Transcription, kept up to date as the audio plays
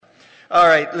All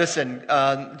right, listen.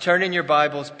 Turn in your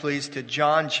Bibles, please, to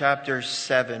John chapter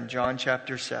 7. John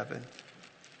chapter 7.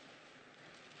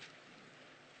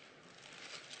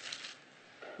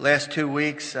 Last 2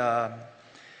 weeks, the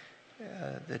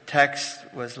text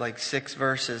was like 6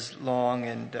 verses long,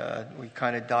 and we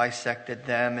kind of dissected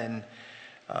them. And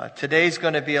today's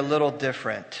going to be a little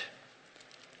different.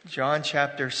 John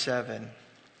chapter 7.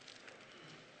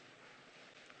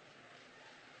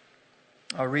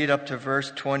 I'll read up to verse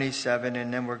 27,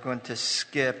 and then we're going to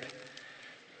skip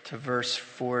to verse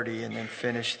 40 and then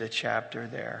finish the chapter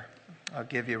there. I'll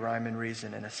give you rhyme and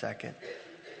reason in a second.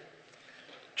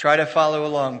 Try to follow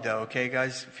along, though, okay,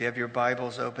 guys? If you have your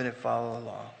Bibles, open it, follow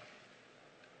along.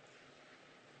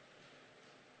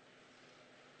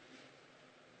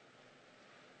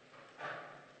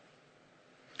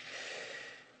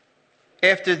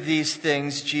 After these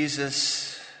things,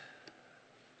 Jesus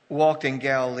walked in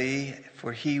Galilee,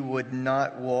 for he would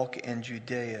not walk in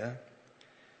Judea,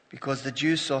 because the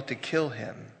Jews sought to kill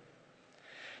him.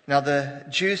 Now the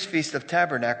Jews' feast of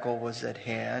tabernacle was at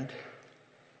hand.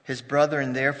 His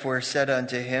brethren therefore said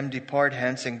unto him, Depart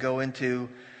hence and go into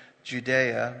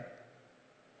Judea,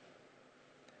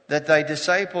 that thy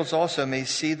disciples also may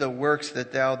see the works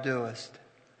that thou doest.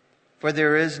 For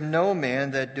there is no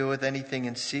man that doeth anything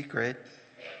in secret,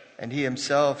 and he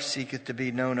himself seeketh to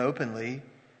be known openly.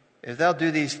 If thou do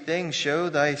these things, show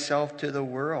thyself to the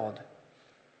world.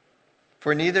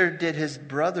 For neither did his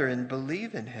brethren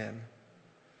believe in him.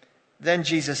 Then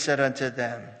Jesus said unto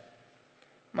them,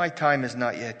 My time is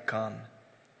not yet come,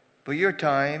 but your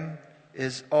time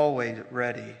is always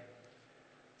ready.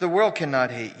 The world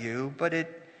cannot hate you,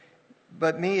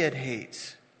 but me it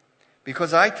hates,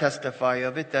 because I testify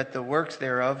of it that the works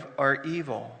thereof are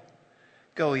evil.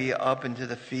 Go ye up into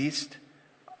the feast.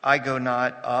 I go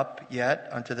not up yet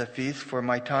unto the feast, for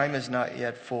my time is not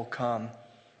yet full come.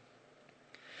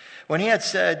 When he had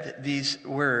said these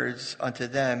words unto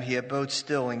them, he abode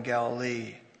still in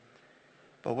Galilee.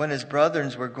 But when his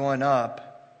brethren were gone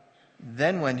up,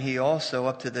 then went he also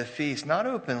up to the feast, not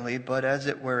openly, but as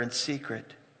it were in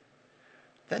secret.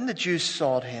 Then the Jews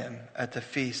sought him at the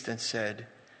feast and said,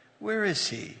 Where is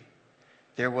he?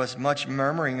 There was much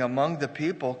murmuring among the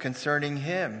people concerning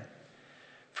him.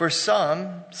 For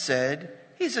some said,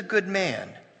 He's a good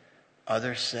man.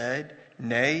 Others said,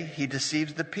 Nay, he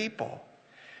deceives the people.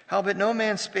 Howbeit no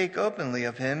man spake openly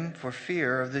of him for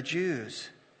fear of the Jews.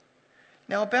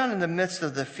 Now about in the midst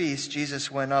of the feast, Jesus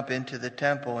went up into the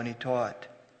temple, and he taught.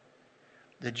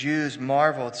 The Jews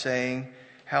marveled, saying,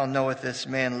 How knoweth this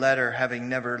man letter, having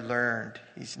never learned?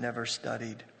 He's never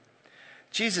studied.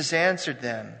 Jesus answered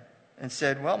them and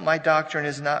said, Well, my doctrine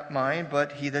is not mine,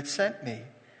 but he that sent me.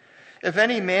 If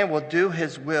any man will do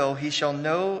his will, he shall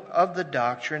know of the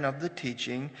doctrine of the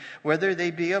teaching, whether they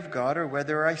be of God or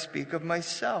whether I speak of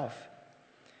myself.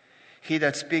 He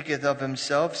that speaketh of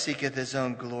himself seeketh his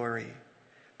own glory.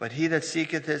 But he that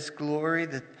seeketh his glory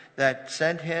that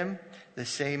sent him, the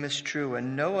same is true,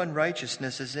 and no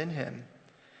unrighteousness is in him.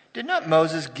 Did not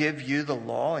Moses give you the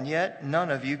law, and yet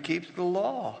none of you keeps the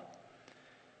law?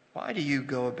 Why do you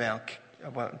go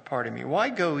why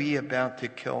go ye about to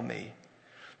kill me?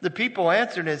 The people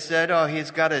answered and said, Oh, he's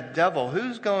got a devil.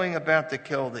 Who's going about to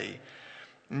kill thee?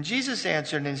 And Jesus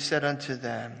answered and said unto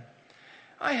them,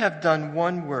 I have done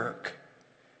one work,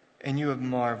 and you have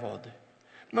marveled.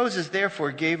 Moses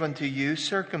therefore gave unto you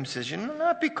circumcision,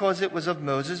 not because it was of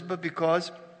Moses, but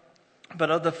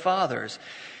of the fathers.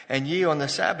 And ye on the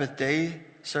Sabbath day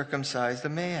circumcise the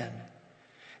man.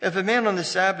 If a man on the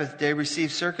Sabbath day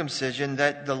receives circumcision,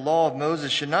 that the law of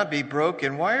Moses should not be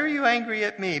broken, why are you angry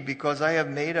at me? Because I have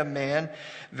made a man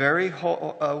very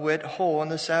whole on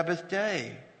the Sabbath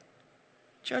day.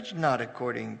 Judge not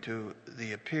according to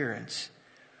the appearance,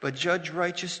 but judge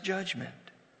righteous judgment.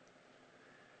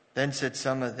 Then said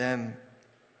some of them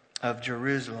of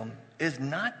Jerusalem, Is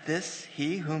not this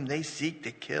he whom they seek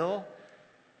to kill?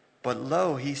 But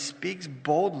lo, he speaks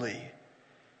boldly.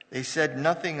 They said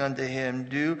nothing unto him.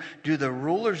 Do the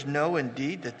rulers know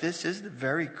indeed that this is the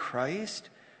very Christ?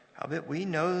 Howbeit we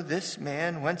know this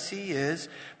man whence he is,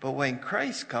 but when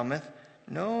Christ cometh,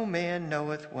 no man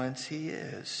knoweth whence he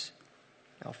is.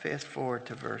 Now fast forward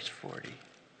to verse 40.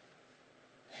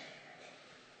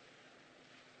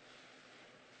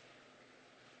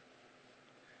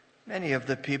 Many of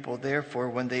the people, therefore,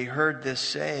 when they heard this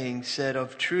saying, said,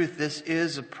 Of truth, this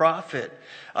is a prophet.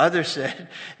 Others said,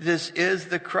 This is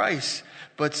the Christ.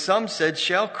 But some said,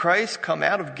 Shall Christ come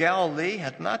out of Galilee?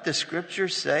 Hath not the Scripture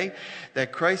say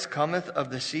that Christ cometh of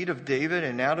the seed of David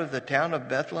and out of the town of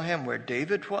Bethlehem where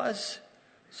David was?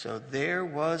 So there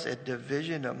was a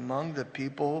division among the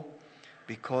people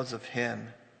because of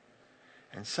him.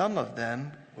 And some of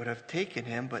them would have taken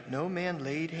him, but no man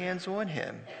laid hands on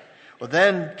him. Well,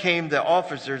 then came the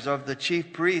officers of the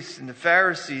chief priests and the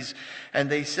Pharisees, and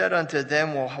they said unto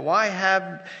them, well, why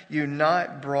have you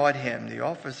not brought him? The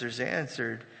officers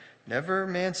answered, never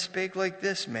man spake like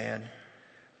this man.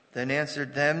 Then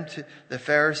answered them to the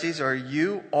Pharisees, are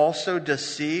you also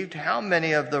deceived? How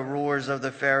many of the rulers of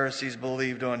the Pharisees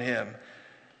believed on him?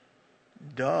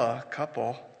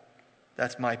 Couple.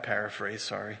 That's my paraphrase,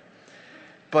 sorry.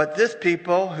 But this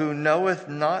people who knoweth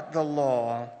not the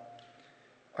law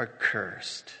are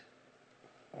cursed.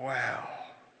 Wow.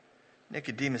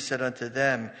 Nicodemus said unto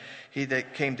them, he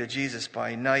that came to Jesus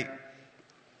by night,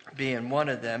 being one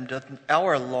of them, doth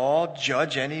our law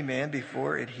judge any man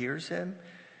before it hears him,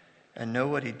 and know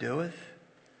what he doeth?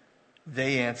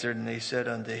 They answered, and they said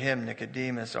unto him,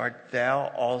 Nicodemus, art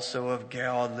thou also of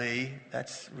Galilee?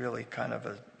 That's really kind of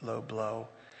a low blow.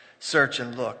 Search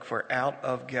and look, for out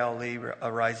of Galilee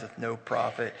ariseth no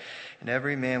prophet. And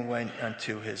every man went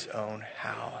unto his own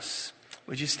house.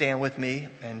 Would you stand with me,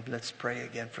 and let's pray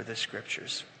again for the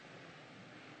scriptures.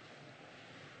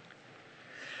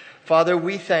 Father,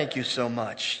 we thank you so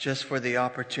much just for the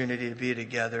opportunity to be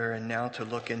together and now to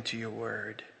look into your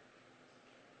word.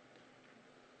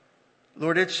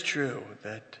 Lord, it's true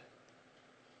that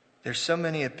there's so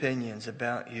many opinions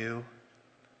about you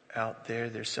out there.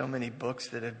 There's so many books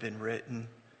that have been written.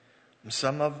 And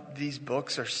some of these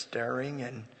books are stirring,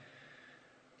 and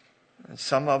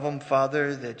some of them,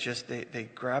 Father, that just they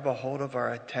grab a hold of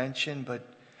our attention. But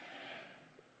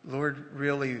Lord,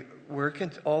 really,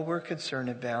 all we're concerned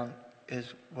about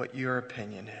is what your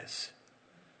opinion is.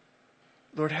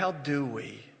 Lord, how do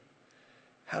we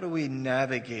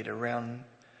navigate around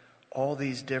all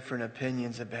these different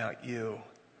opinions about you?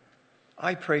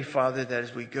 I pray, Father, that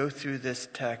as we go through this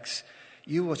text,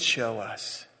 you will show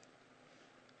us.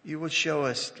 You will show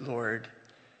us, Lord,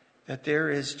 that there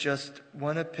is just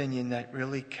one opinion that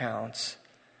really counts,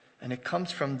 and it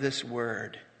comes from this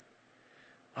word.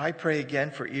 I pray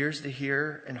again for ears to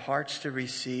hear and hearts to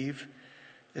receive,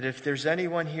 that if there's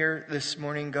anyone here this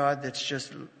morning, God, that's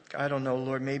just, I don't know,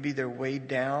 Lord, maybe they're weighed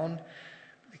down,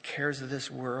 the cares of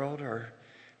this world, or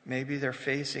maybe they're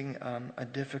facing a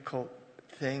difficult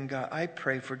thing, God, I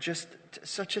pray for just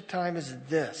such a time as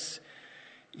this,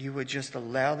 you would just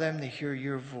allow them to hear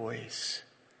your voice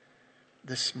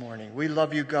this morning. We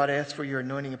love you, God. Ask for your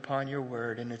anointing upon your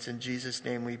word, and it's in Jesus'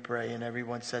 name we pray. And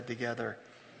everyone said together,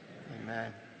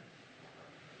 amen.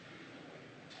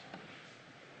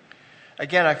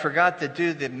 Again, I forgot to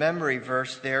do the memory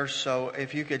verse there, so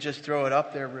if you could just throw it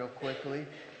up there real quickly.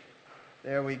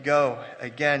 There we go.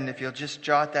 Again, if you'll just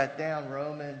jot that down,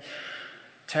 Romans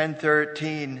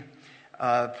 10:13,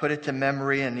 put it to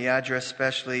memory, and the address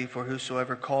especially, for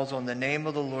whosoever calls on the name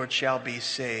of the Lord shall be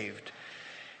saved.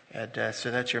 And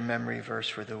so that's your memory verse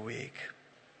for the week.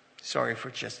 Sorry for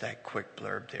just that quick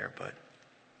blurb there, but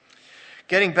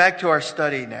getting back to our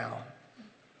study now,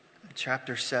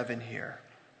 chapter 7 here.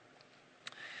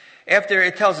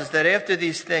 It tells us that after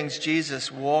these things,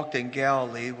 Jesus walked in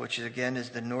Galilee, which again is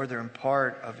the northern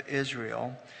part of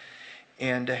Israel.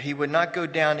 And he would not go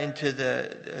down into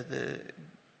the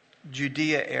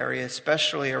Judea area,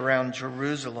 especially around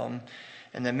Jerusalem.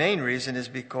 And the main reason is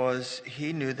because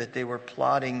he knew that they were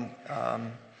plotting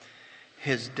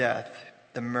his death,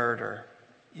 the murder,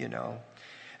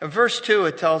 In verse 2,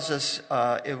 it tells us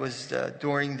it was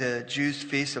during the Jews'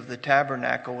 Feast of the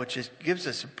Tabernacle, which gives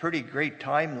us a pretty great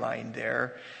timeline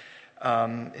there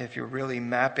if you're really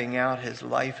mapping out his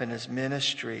life and his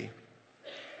ministry.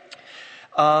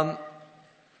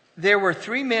 There were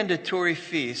 3 mandatory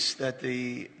feasts that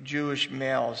the Jewish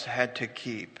males had to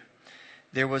keep.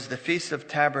 There was the Feast of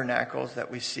Tabernacles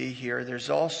that we see here. It was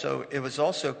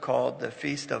also called the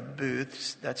Feast of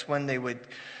Booths. That's when they would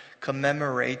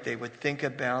commemorate, they would think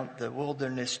about the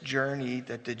wilderness journey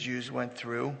that the Jews went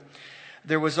through.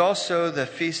 There was also the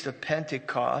Feast of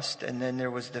Pentecost, and then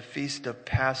there was the Feast of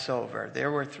Passover.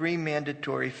 There were 3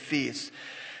 mandatory feasts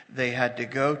they had to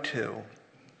go to.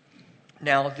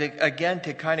 Now, again,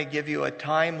 to kind of give you a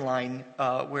timeline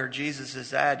where Jesus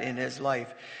is at in his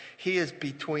life, he is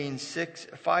between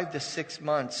 5 to 6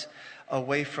 months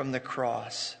away from the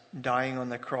cross, dying on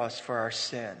the cross for our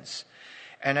sins.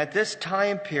 And at this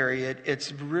time period,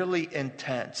 it's really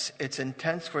intense. It's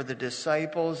intense for the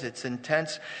disciples. It's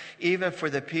intense even for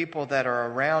the people that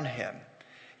are around him.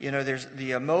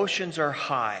 The emotions are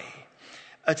high.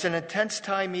 It's an intense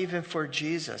time even for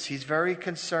Jesus. He's very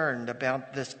concerned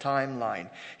about this timeline.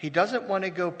 He doesn't want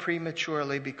to go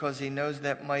prematurely because he knows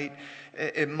that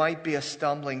it might be a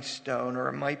stumbling stone, or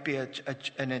it might be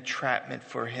an entrapment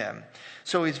for him.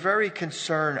 So he's very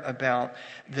concerned about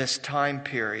this time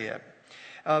period.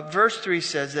 Verse 3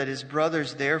 says that his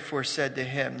brothers therefore said to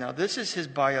him, now this is his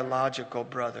biological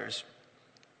brothers.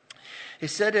 He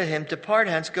said to him, depart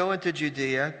hence, go into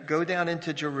Judea, go down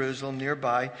into Jerusalem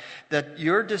nearby, that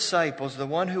your disciples, the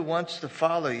one who wants to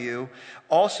follow you,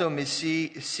 also may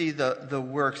see the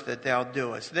works that thou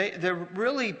doest. They're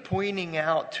really pointing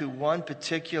out to one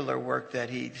particular work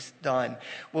that he's done.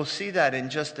 We'll see that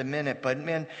in just a minute. But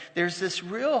man, there's this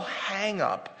real hang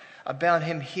up about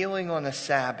him healing on the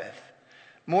Sabbath.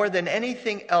 More than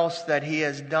anything else that he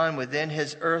has done within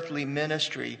his earthly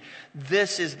ministry,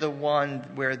 this is the one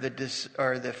where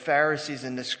the Pharisees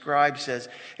and the scribes says,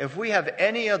 if we have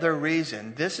any other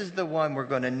reason, this is the one we're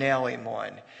going to nail him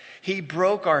on. He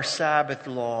broke our Sabbath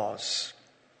laws.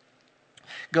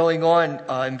 Going on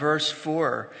in verse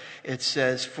 4, it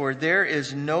says, for there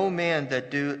is no man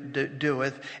that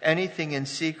doeth anything in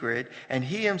secret, and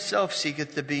he himself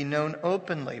seeketh to be known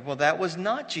openly. Well, that was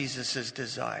not Jesus'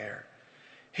 desire.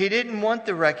 He didn't want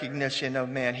the recognition of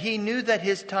man. He knew that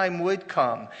his time would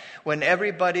come when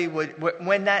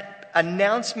when that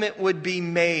announcement would be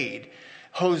made.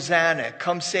 Hosanna,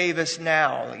 come save us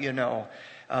now,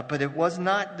 But it was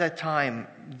not the time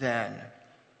then.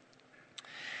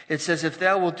 It says, if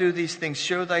thou wilt do these things,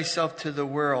 show thyself to the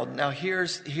world. Now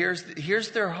here's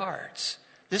their hearts.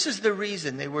 This is the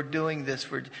reason they were doing this.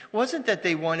 It wasn't that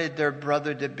they wanted their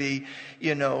brother to be,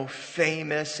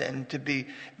 famous and to be.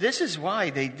 This is why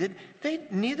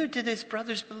neither did his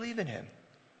brothers believe in him.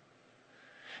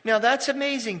 Now that's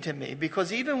amazing to me,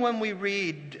 because even when we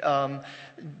read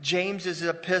James's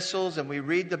epistles and we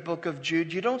read the book of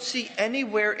Jude, you don't see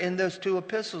anywhere in those two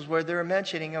epistles where they're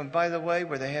mentioning him, by the way,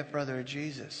 we're the half-brother of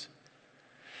Jesus.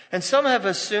 And some have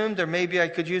assumed, or maybe I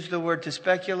could use the word to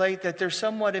speculate, that they're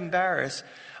somewhat embarrassed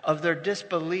of their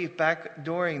disbelief back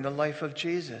during the life of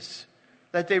Jesus.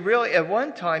 That they really, at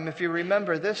one time, if you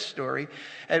remember this story,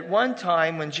 at one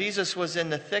time when Jesus was in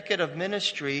the thicket of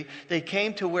ministry, they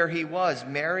came to where he was,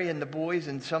 Mary and the boys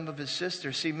and some of his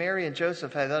sisters. See, Mary and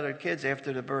Joseph had other kids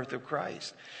after the birth of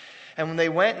Christ. And when they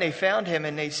went and they found him,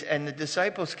 and the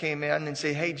disciples came in and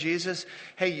say, hey, Jesus,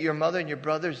 your mother and your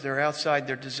brothers, they're outside.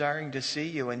 They're desiring to see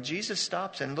you. And Jesus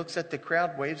stops and looks at the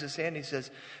crowd, waves his hand. He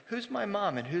says, who's my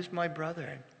mom and who's my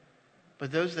brother?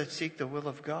 But those that seek the will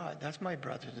of God, that's my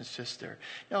brother and sister.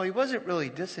 No, he wasn't really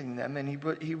dissing them, and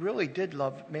he really did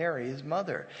love Mary, his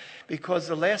mother, because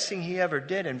the last thing he ever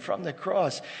did, and from the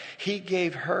cross, he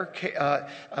gave her,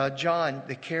 John,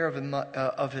 the care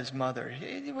of his mother.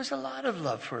 There was a lot of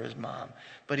love for his mom.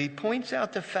 But he points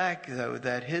out the fact, though,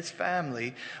 that his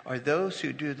family are those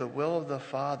who do the will of the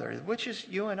Father, which is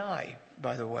you and I,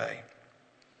 by the way.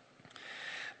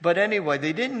 But anyway,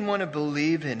 they didn't want to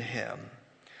believe in him.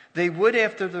 They would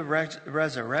after the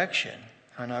resurrection.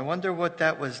 And I wonder what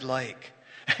that was like.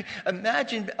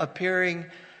 Imagine appearing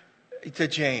to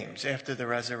James after the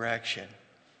resurrection.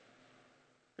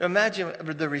 Imagine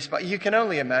the response. You can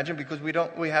only imagine, because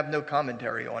we have no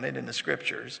commentary on it in the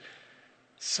scriptures.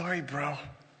 Sorry, bro.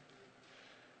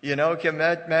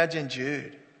 Imagine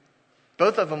Jude.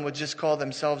 Both of them would just call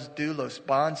themselves doulos,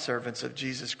 bondservants of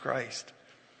Jesus Christ.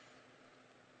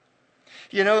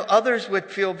 Others would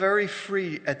feel very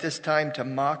free at this time to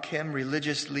mock him.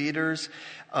 Religious leaders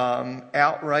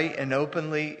outright and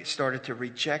openly started to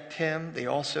reject him. They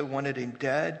also wanted him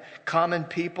dead. Common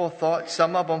people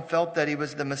some of them felt that he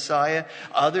was the Messiah.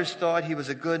 Others thought he was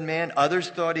a good man. Others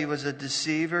thought he was a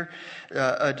deceiver.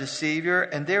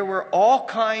 And there were all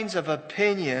kinds of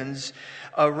opinions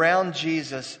around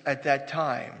Jesus at that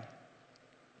time.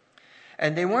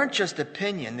 And they weren't just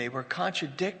opinion, they were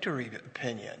contradictory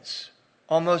opinions.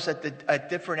 Almost at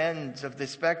different ends of the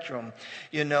spectrum,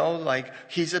 like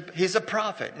he's a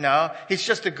prophet. No, he's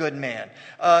just a good man.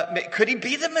 Could he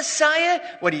be the Messiah?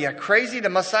 What are you, crazy? The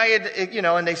Messiah,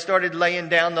 and they started laying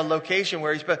down the location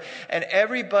where he's. And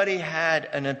everybody had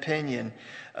an opinion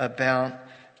about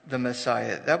the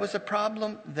Messiah. That was a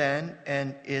problem then,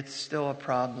 and it's still a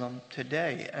problem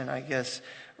today. And I guess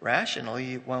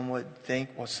rationally, one would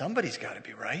think, well, somebody's got to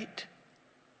be right.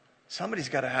 Somebody's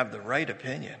got to have the right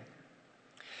opinion.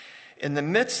 In the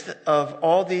midst of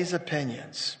all these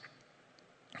opinions,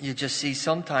 you just see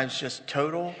sometimes just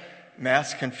total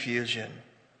mass confusion.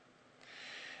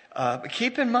 But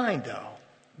keep in mind, though,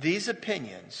 these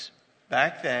opinions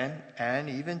back then and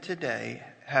even today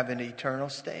have an eternal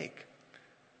stake.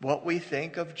 What we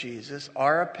think of Jesus,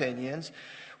 our opinions,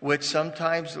 which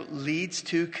sometimes leads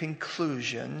to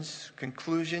conclusions.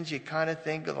 Conclusions, you kind of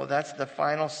think, oh, that's the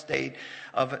final state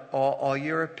of all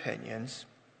your opinions.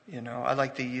 I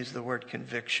like to use the word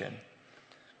conviction.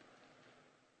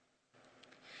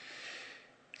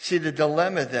 See, the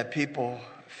dilemma that people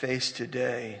face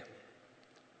today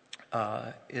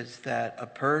is that a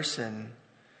person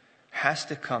has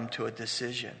to come to a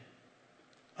decision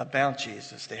about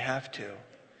Jesus. They have to.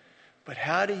 But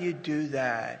how do you do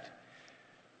that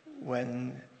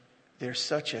when there's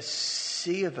such a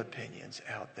sea of opinions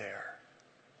out there?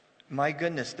 My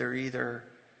goodness, they're either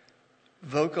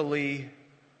vocally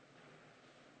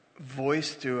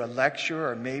voiced through a lecture,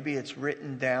 or maybe it's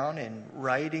written down in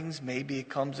writings, maybe it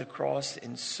comes across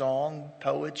in song,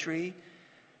 poetry,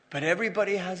 but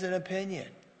everybody has an opinion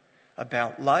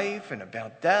about life and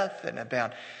about death and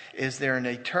about, is there an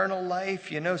eternal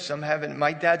life? Some haven't.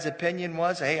 My dad's opinion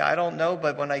was, hey, I don't know,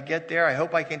 but when I get there, I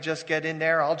hope I can just get in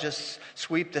there. I'll just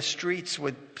sweep the streets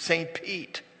with St.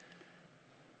 Pete.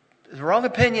 It's the wrong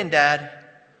opinion, Dad.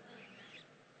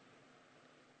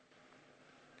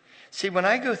 See, when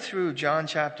I go through John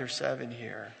chapter 7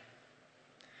 here,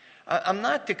 I'm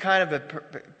not the kind of a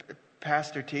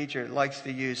pastor teacher that likes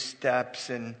to use steps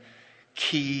and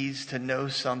keys to know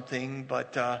something,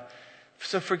 but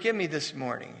so forgive me this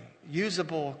morning.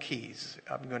 Usable keys.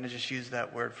 I'm going to just use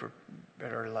that word for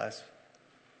better or less.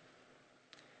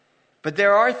 But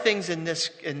there are things in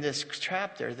this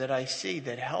chapter that I see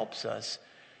that helps us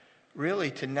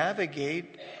really to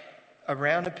navigate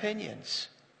around opinions.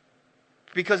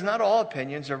 Because not all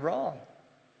opinions are wrong.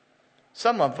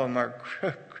 Some of them are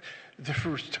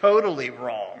they're totally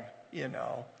wrong,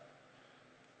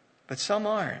 But some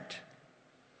aren't.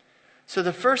 So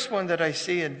the first one that I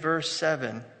see in verse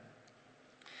 7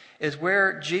 is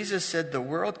where Jesus said, "The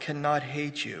world cannot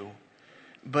hate you,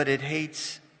 but me it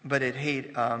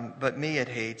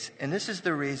hates. And this is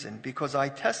the reason, because I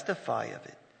testify of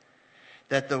it,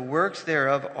 that the works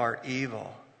thereof are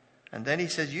evil." And then he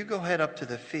says, "You go head up to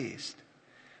the feast.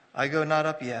 I go not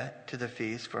up yet to the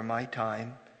feast, for my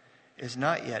time is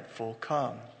not yet full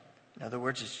come." In other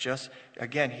words, it's just,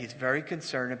 again, he's very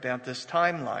concerned about this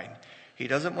timeline. He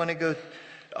doesn't want to go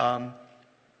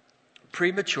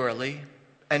prematurely,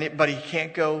 but he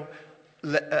can't go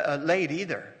late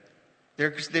either.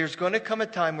 There's going to come a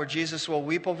time where Jesus will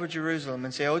weep over Jerusalem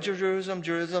and say, "Oh, Jerusalem,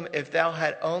 Jerusalem, if thou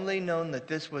had only known that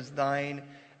this was thine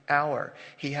hour."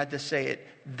 He had to say it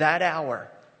that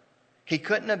hour. He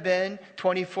couldn't have been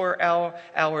 24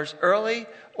 hours early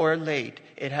or late.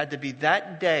 It had to be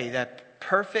that day, that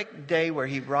perfect day where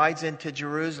he rides into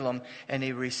Jerusalem and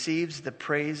he receives the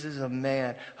praises of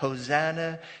man.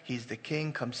 Hosanna, he's the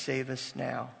King, come save us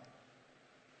now.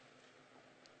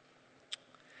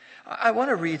 I want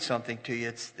to read something to you.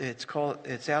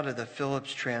 It's out of the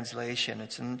Phillips translation.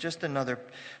 It's just another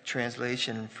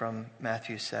translation from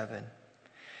Matthew 7.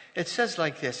 It says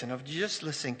like this, and just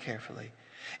listen carefully.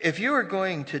 "If you are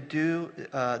going to do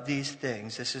these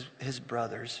things," this is his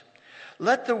brothers,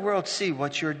 "let the world see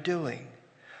what you're doing.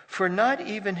 For not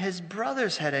even his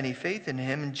brothers had any faith in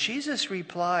him." And Jesus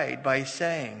replied by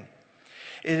saying,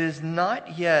 "It is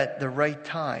not yet the right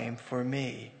time for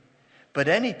me, but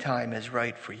any time is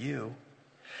right for you.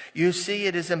 You see,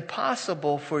 it is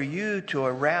impossible for you to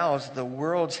arouse the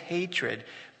world's hatred,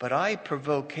 but I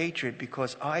provoke hatred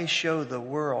because I show the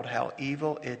world how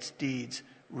evil its deeds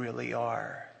really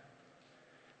are."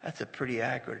 That's a pretty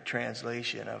accurate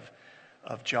translation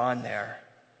of John there.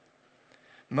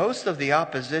 Most of the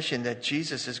opposition that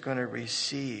Jesus is going to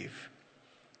receive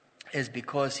is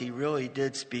because he really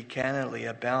did speak candidly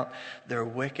about their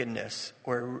wickedness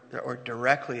or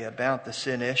directly about the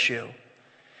sin issue.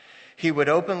 He would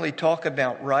openly talk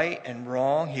about right and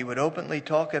wrong. He would openly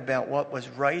talk about what was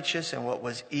righteous and what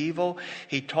was evil.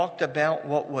 He talked about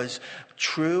what was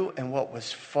true and what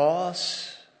was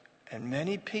false. And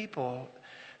many people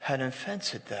had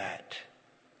offense at that.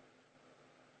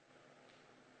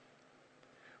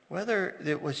 Whether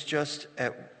it was just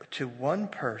to one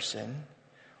person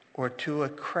or to a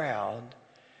crowd,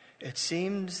 it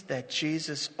seems that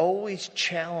Jesus always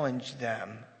challenged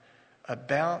them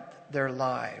about their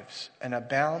lives and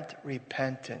about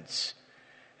repentance.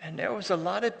 And there was a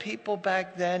lot of people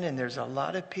back then, and there's a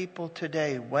lot of people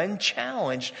today, when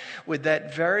challenged with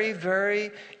that very,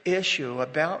 very issue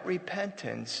about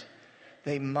repentance,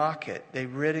 they mock it, they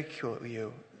ridicule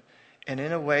you. And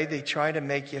in a way, they try to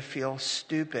make you feel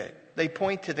stupid. They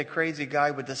point to the crazy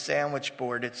guy with the sandwich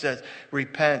board. It says,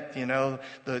 "Repent, the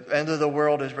end of the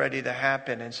world is ready to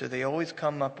happen." And so they always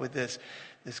come up with this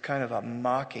kind of a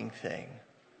mocking thing.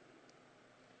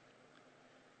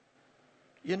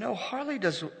 Hardly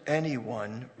does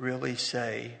anyone really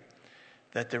say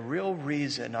that the real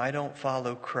reason I don't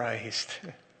follow Christ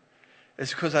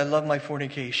is because I love my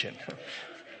fornication.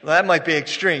 Well, that might be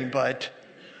extreme, but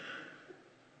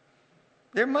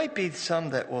there might be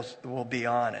some that will be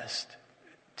honest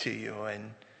to you,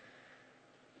 and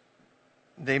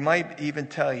they might even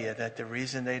tell you that the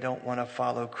reason they don't want to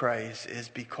follow Christ is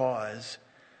because,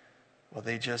 well,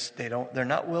 they're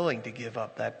not willing to give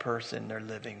up that person they're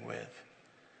living with.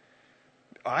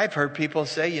 I've heard people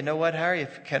say, you know what, Harry,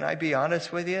 can I be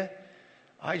honest with you?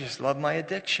 I just love my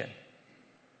addiction.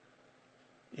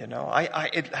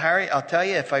 Harry, I'll tell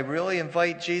you, if I really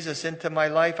invite Jesus into my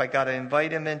life, I got to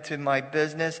invite him into my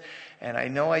business. And I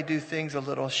know I do things a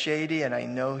little shady, and I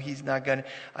know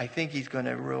I think he's going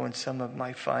to ruin some of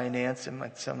my finance and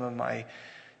some of my,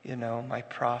 my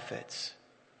profits.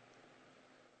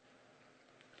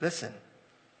 Listen,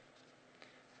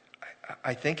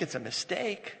 I think it's a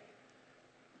mistake.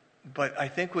 But I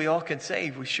think we all can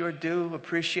say we sure do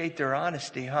appreciate their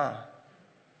honesty, huh?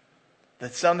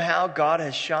 That somehow God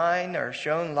has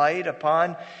shown light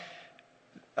upon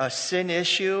a sin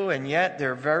issue, and yet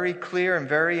they're very clear and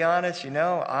very honest.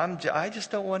 I just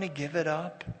don't want to give it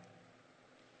up.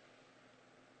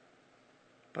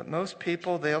 But most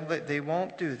people, they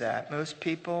won't do that. Most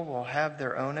people will have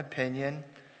their own opinion.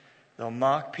 They'll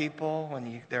mock people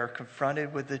when they're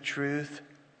confronted with the truth.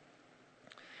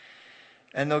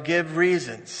 And they'll give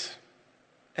reasons.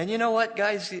 And you know what,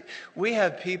 guys? We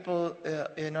have people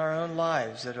in our own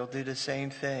lives that'll do the same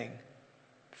thing.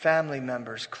 Family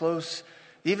members, close,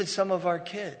 even some of our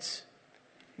kids.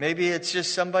 Maybe it's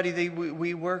just somebody that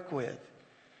we work with.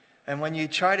 And when you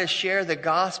try to share the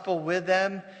gospel with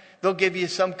them, they'll give you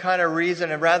some kind of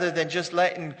reason. And rather than just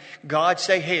letting God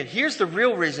say, hey, here's the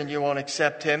real reason you won't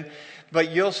accept him. But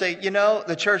you'll say,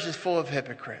 the church is full of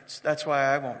hypocrites. That's why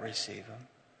I won't receive him.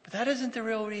 But that isn't the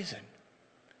real reason.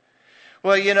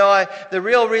 Well, the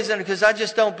real reason, because I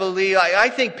just don't believe, I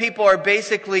think people are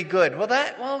basically good.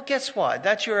 Well, guess what?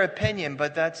 That's your opinion,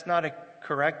 but that's not a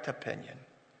correct opinion.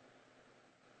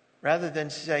 Rather than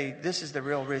say, this is the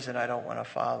real reason I don't want to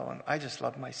follow him. I just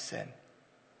love my sin.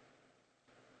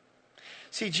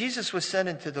 See, Jesus was sent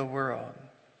into the world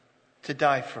to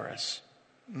die for us.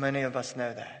 Many of us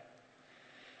know that.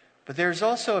 But there's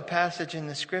also a passage in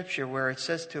the scripture where it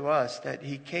says to us that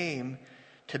he came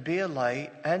to be a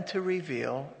light and to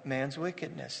reveal man's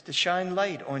wickedness, to shine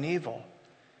light on evil.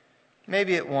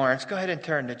 Maybe it warrants. Go ahead and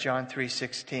turn to John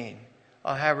 3:16.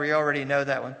 Oh, Harry, you already know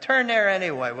that one. Turn there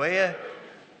anyway, will you?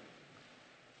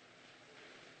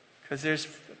 Because there's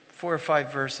 4 or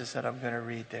 5 verses that I'm going to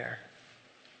read there.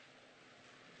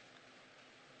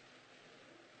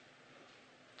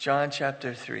 John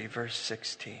chapter 3, verse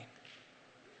 16.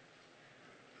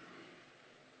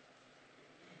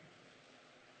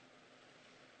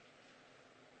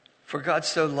 For God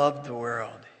so loved the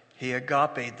world, he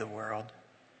agaped the world,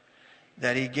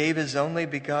 that he gave his only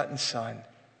begotten Son,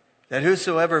 that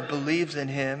whosoever believes in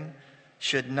him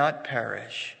should not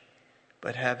perish,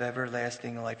 but have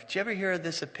everlasting life. Did you ever hear of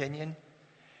this opinion?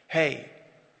 Hey,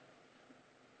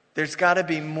 there's got to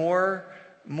be more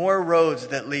roads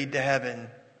that lead to heaven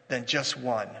than just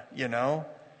one,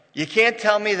 You can't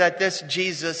tell me that this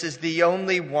Jesus is the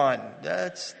only one.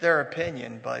 That's their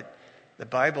opinion, but the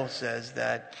Bible says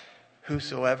that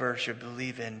whosoever should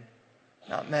believe in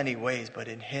not many ways, but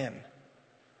in him.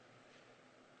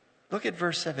 Look at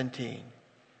verse 17.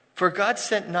 For God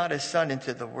sent not his Son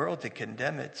into the world to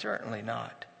condemn it, certainly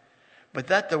not. But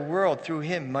that the world through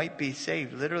him might be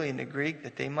saved. Literally in the Greek,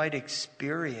 that they might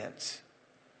experience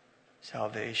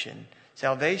salvation.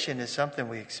 Salvation is something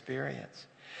we experience.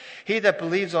 He that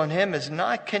believes on him is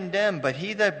not condemned, but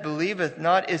he that believeth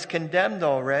not is condemned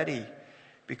already,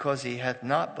 because he hath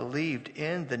not believed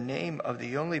in the name of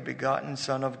the only begotten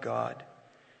Son of God.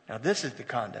 Now this is the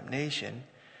condemnation.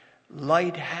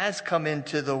 Light has come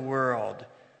into the world.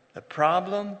 The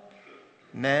problem,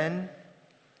 men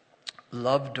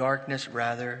love darkness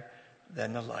rather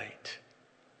than the light.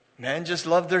 Men just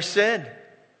love their sin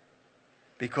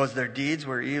because their deeds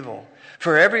were evil.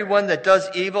 For everyone that does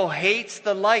evil hates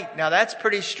the light. Now that's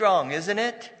pretty strong, isn't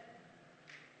it?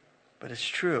 But it's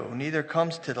true. Neither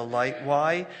comes to the light.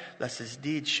 Why? Lest his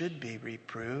deeds should be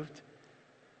reproved.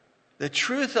 The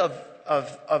truth of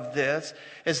this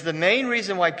is the main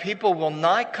reason why people will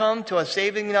not come to a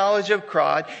saving knowledge of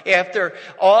God after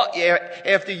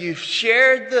you've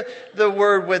shared the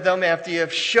word with them, after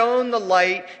you've shown the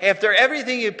light, after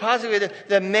everything you possibly do.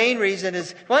 The main reason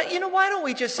is, why don't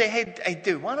we just say, hey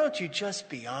dude, why don't you just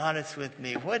be honest with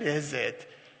me? What is it?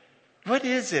 What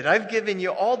is it? I've given you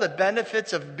all the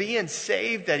benefits of being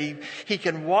saved, that He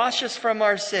can wash us from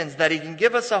our sins, that He can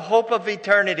give us a hope of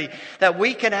eternity, that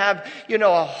we can have,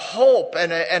 a hope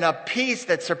and a peace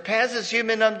that surpasses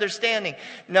human understanding.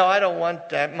 No, I don't want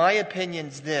that. My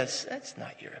opinion's this. That's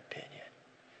not your opinion.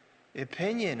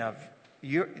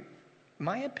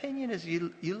 My opinion is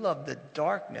you love the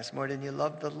darkness more than you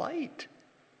love the light.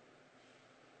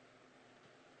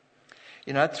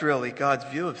 That's really God's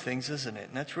view of things, isn't it?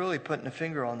 And that's really putting a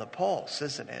finger on the pulse,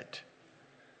 isn't it?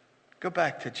 Go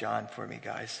back to John for me,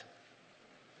 guys.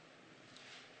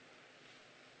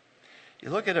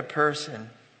 You look at a person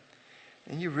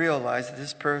and you realize that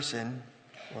this person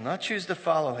will not choose to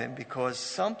follow Him because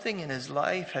something in his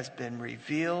life has been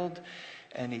revealed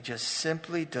and he just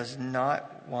simply does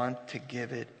not want to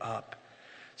give it up.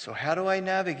 So how do I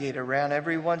navigate around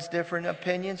everyone's different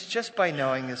opinions? Just by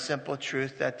knowing the simple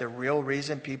truth that the real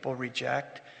reason people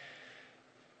reject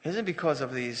isn't because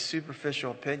of these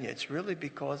superficial opinions. It's really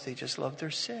because they just love their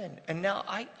sin. And now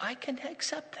I can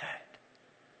accept that.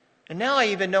 And now I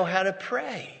even know how to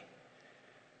pray.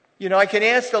 I can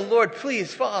ask the Lord,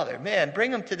 please, Father, bring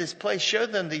them to this place. Show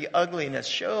them the ugliness.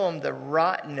 Show them the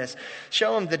rottenness.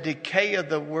 Show them the decay of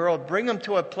the world. Bring them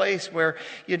to a place where,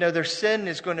 their sin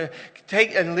is going to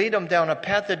take and lead them down a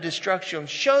path of destruction.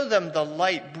 Show them the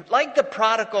light. Like the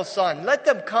prodigal son, let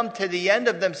them come to the end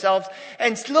of themselves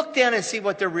and look down and see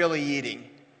what they're really eating.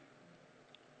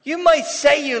 You might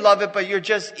say you love it, but you're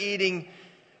just eating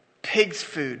pig's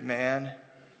food, man.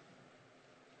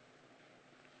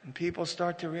 And people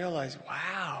start to realize,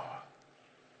 wow,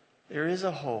 there is a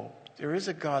hope. There is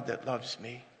a God that loves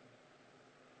me.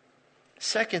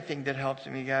 Second thing that helps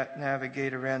me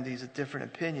navigate around these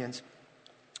different opinions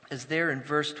is there in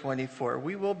verse 24.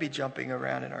 We will be jumping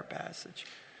around in our passage.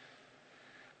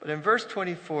 But in verse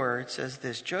 24, it says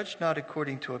this: judge not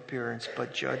according to appearance,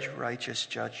 but judge righteous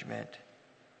judgment.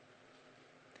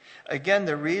 Again,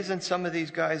 the reason some of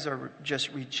these guys are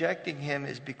just rejecting Him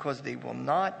is because they will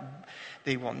not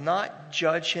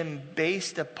judge Him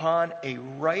based upon a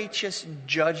righteous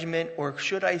judgment, or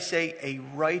should I say a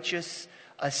righteous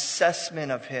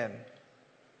assessment of Him.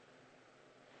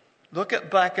 Look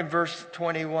at back in verse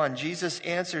 21. Jesus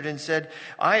answered and said,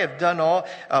 I have done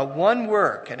one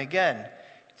work. And again,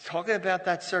 talking about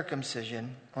that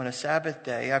circumcision on a Sabbath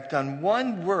day. I've done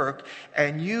one work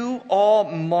and you all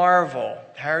marvel.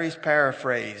 Harry's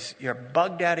paraphrase. You're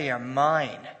bugged out of your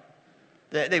mind.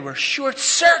 They were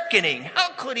short-circuiting. How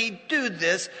could He do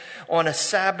this on a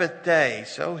Sabbath day?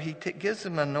 So He gives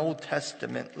them an Old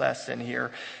Testament lesson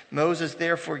here. Moses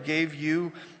therefore gave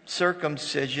you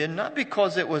circumcision, not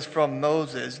because it was from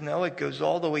Moses. No, it goes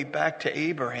all the way back to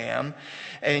Abraham.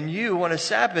 And you, on a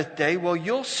Sabbath day,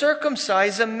 you'll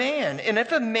circumcise a man. And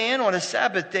if a man on a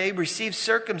Sabbath day receives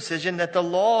circumcision, that the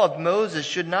law of Moses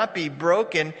should not be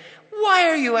broken, why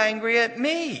are you angry at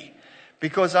me?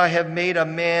 Because I have made a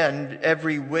man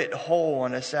every whit whole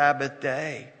on a Sabbath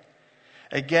day.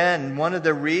 Again, one of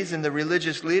the reasons the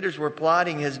religious leaders were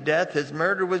plotting His death, His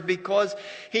murder, was because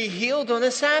He healed on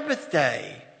a Sabbath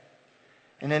day.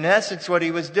 And in essence, what He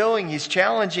was doing, He's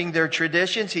challenging their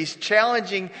traditions. He's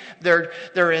challenging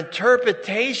their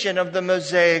interpretation of the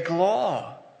Mosaic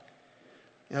law.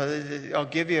 I'll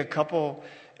give you a couple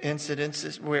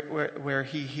incidences where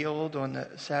He healed on the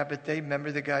Sabbath day.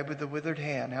 Remember the guy with the withered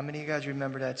hand? How many of you guys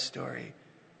remember that story?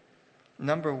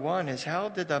 Number one is, how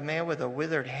did the man with a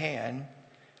withered hand,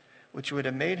 which would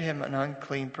have made him an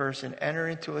unclean person, enter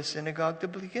into a synagogue to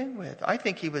begin with? I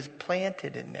think he was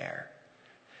planted in there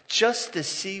just to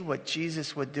see what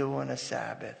Jesus would do on a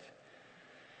Sabbath.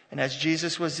 And as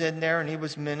Jesus was in there and He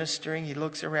was ministering, He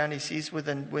looks around, He sees with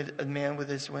a man with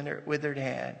his withered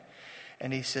hand.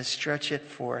 And He says, stretch it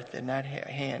forth. And that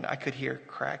hand, I could hear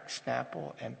crack,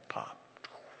 snapple, and pop.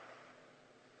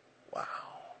 Wow.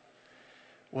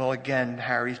 Well, again,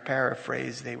 Harry's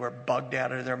paraphrase, they were bugged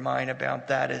out of their mind about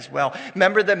that as well.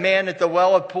 Remember the man at the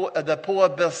well of the pool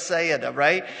of Bethsaida,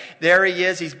 right? There he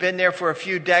is. He's been there for a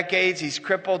few decades. He's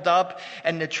crippled up.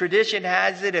 And the tradition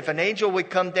has it, if an angel would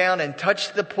come down and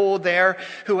touch the pool there,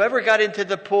 whoever got into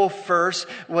the pool first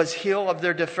was healed of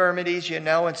their deformities,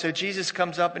 And so Jesus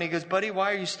comes up and He goes, buddy,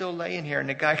 why are you still laying here? And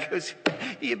the guy goes,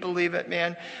 do you believe it,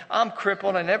 man? I'm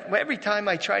crippled. And every time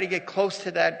I try to get close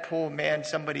to that pool, man,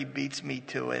 somebody beats me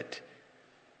to it.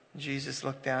 Jesus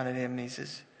looked down at him and He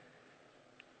says,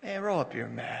 man, roll up your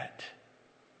mat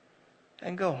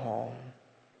and go home.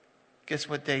 Guess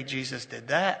what day Jesus did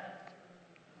that?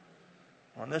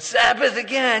 On the Sabbath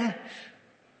again.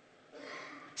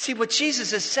 See what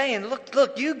Jesus is saying,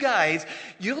 look, you guys,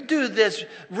 you'll do this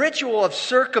ritual of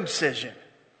circumcision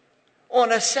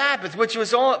on a Sabbath, which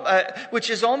is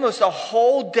almost a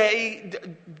whole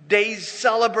day's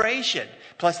celebration.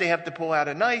 Plus they have to pull out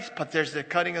a knife, plus there's the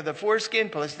cutting of the foreskin,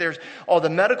 plus there's all the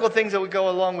medical things that would go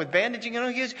along with bandaging.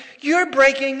 You're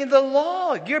breaking the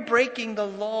law. You're breaking the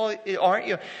law, aren't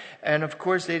you? And of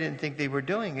course they didn't think they were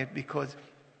doing it because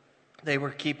they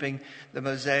were keeping the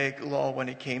Mosaic law when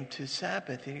it came to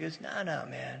Sabbath. And he goes, no,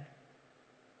 man.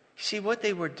 See, what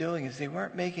they were doing is they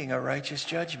weren't making a righteous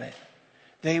judgment.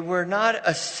 They were not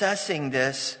assessing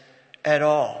this at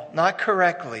all. Not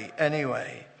correctly,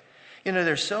 anyway.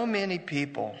 There's so many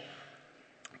people,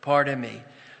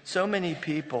 so many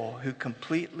people who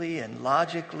completely and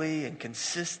logically and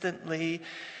consistently,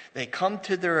 they come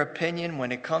to their opinion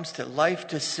when it comes to life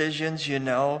decisions,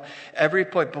 every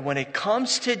point. But when it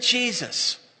comes to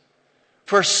Jesus,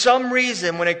 for some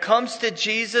reason, when it comes to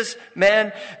Jesus,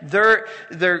 man, they're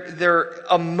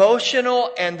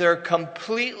emotional and they're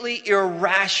completely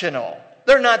irrational.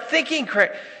 They're not thinking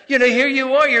correct. Here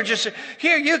you are. You're just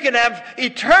here. You can have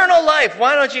eternal life.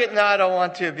 Why don't you? No, I don't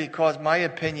want to because my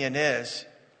opinion is.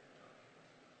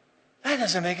 That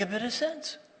doesn't make a bit of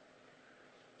sense.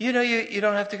 You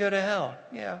don't have to go to hell.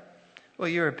 Yeah. Well,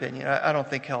 your opinion. I don't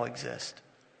think hell exists.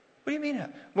 What do you mean?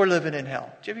 We're living in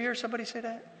hell. Did you ever hear somebody say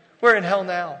that? We're in hell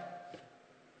now.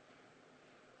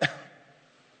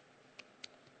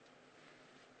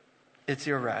 It's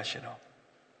irrational.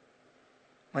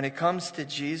 When it comes to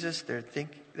Jesus, their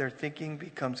thinking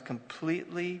becomes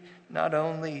completely not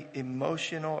only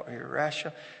emotional or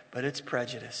irrational, but it's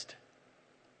prejudiced.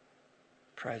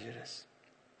 Prejudice.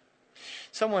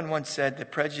 Someone once said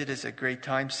that prejudice is a great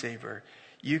time saver.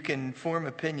 You can form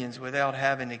opinions without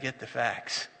having to get the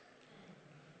facts.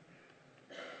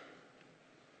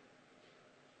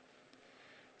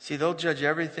 See, they'll judge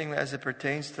everything as it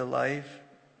pertains to life.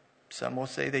 Some will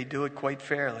say they do it quite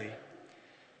fairly.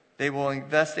 They will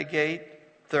investigate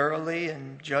thoroughly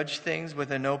and judge things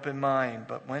with an open mind.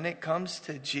 But when it comes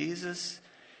to Jesus,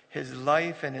 his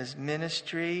life and his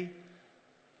ministry,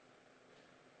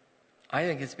 I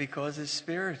think it's because it's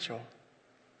spiritual.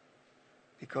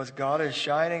 Because God is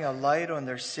shining a light on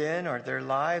their sin or their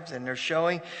lives, and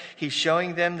he's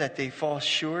showing them that they fall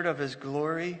short of his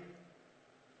glory.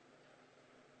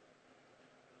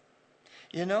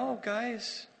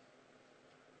 Guys,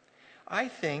 I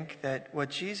think that what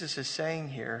Jesus is saying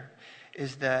here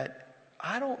is that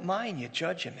I don't mind you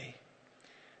judging me.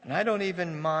 And I don't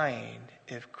even mind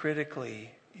if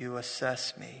critically you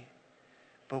assess me.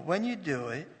 But when you do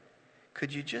it,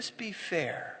 could you just be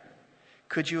fair?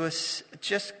 Could you just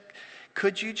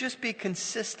be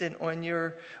consistent on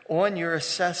your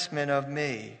assessment of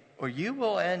me? Or you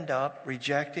will end up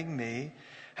rejecting me,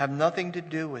 have nothing to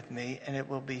do with me, and it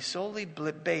will be solely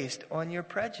based on your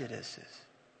prejudices.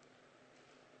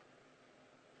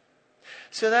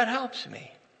 So that helps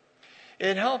me.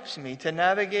 It helps me to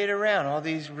navigate around all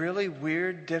these really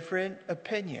weird, different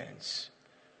opinions.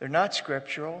 They're not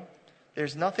scriptural.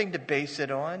 There's nothing to base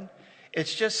it on.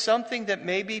 It's just something that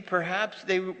maybe perhaps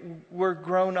they were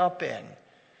grown up in.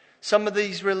 Some of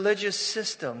these religious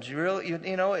systems,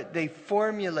 they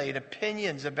formulate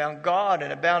opinions about God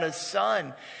and about his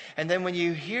Son. And then when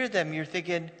you hear them, you're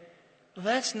thinking, well,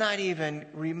 that's not even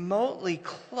remotely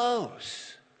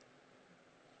close.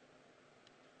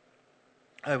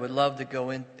 I would love to go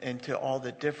into all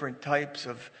the different types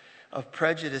of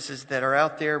prejudices that are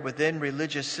out there within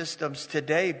religious systems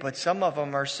today. But some of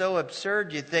them are so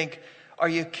absurd, you think, are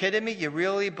you kidding me? You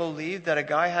really believe that a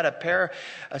guy had a pair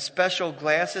of special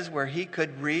glasses where he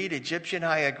could read Egyptian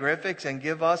hieroglyphics and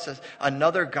give us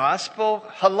another gospel?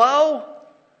 Hello?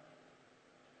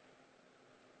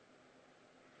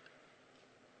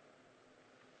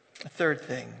 A third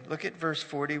thing. Look at verse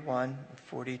 41 and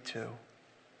 42.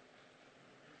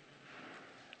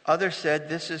 Others said,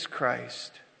 this is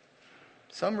Christ.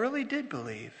 Some really did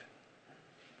believe.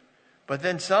 But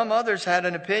then some others had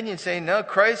an opinion saying, no,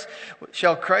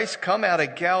 shall Christ come out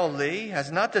of Galilee?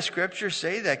 Has not the scripture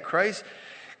say that Christ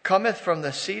cometh from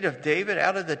the seed of David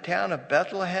out of the town of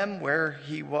Bethlehem where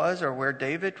he was or where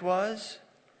David was?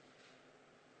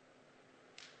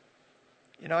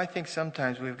 I think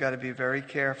sometimes we've got to be very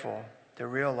careful to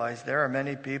realize there are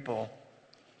many people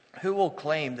who will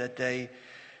claim that they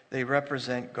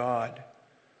represent God.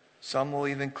 Some will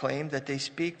even claim that they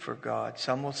speak for God.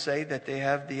 Some will say that they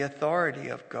have the authority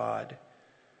of God.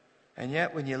 And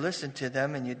yet when you listen to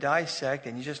them and you dissect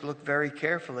and you just look very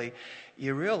carefully,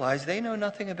 you realize they know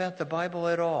nothing about the Bible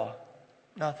at all.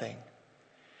 Nothing.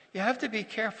 You have to be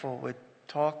careful with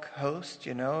talk hosts,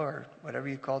 or whatever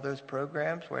you call those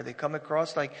programs, where they come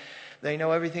across like they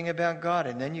know everything about God.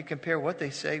 And then you compare what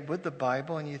they say with the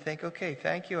Bible and you think, okay,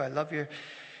 thank you. I love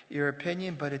your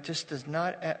opinion, but it just does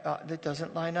not, it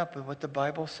doesn't line up with what the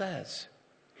Bible says.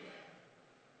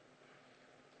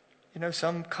 You know,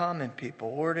 some common people,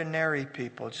 ordinary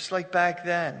people, just like back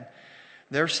then,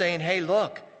 they're saying, hey,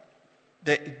 look,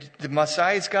 the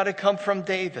Messiah's got to come from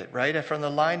David, right? From the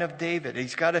line of David.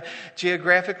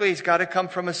 Geographically, he's got to come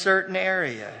from a certain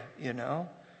area, you know.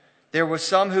 There were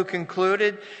some who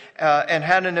concluded and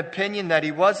had an opinion that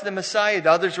he was the Messiah.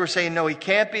 Others were saying, no, he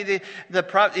can't be the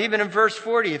prophet. Even in verse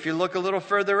 40, if you look a little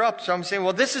further up, some saying,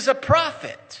 well, this is a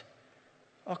prophet.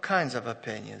 All kinds of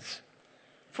opinions.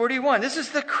 41, this is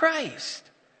the Christ.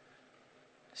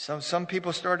 So some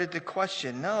people started to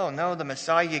question, no, the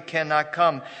Messiah cannot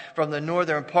come from the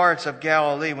northern parts of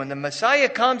Galilee. When the Messiah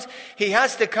comes, he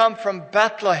has to come from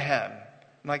Bethlehem.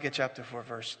 Micah chapter 4,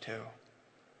 verse 2.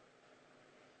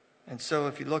 And so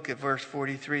if you look at verse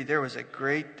 43, there was a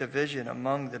great division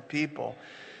among the people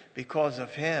because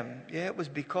of him. Yeah, it was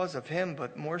because of him,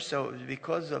 but more so it was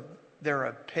because of their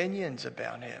opinions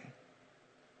about him.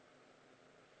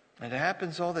 And it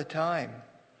happens all the time.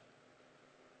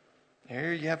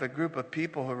 Here you have a group of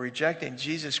people who are rejecting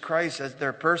Jesus Christ as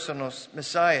their personal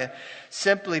Messiah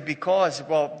simply because,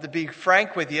 well, to be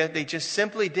frank with you, they just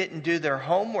simply didn't do their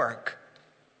homework.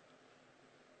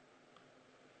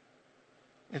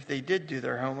 If they did do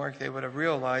their homework, they would have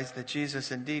realized that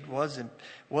Jesus indeed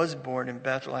was born in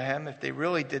Bethlehem. If they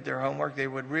really did their homework, they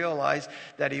would realize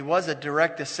that he was a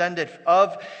direct descendant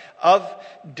of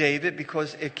David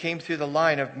because it came through the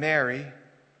line of Mary.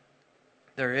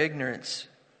 Their ignorance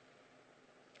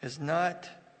is not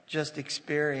just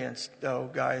experienced, though,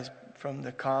 guys, from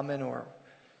the common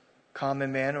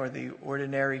man or the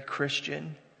ordinary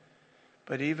Christian.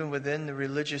 But even within the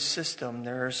religious system,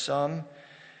 there are some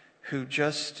who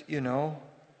just, they're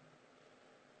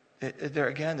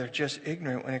just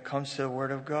ignorant when it comes to the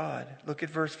Word of God. Look at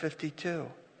verse 52.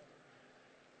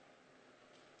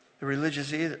 The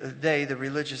religious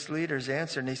leaders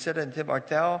answered, and he said unto him, art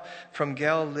thou from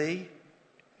Galilee?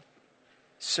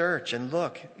 Search and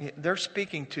look. They're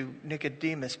speaking to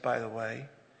Nicodemus, by the way.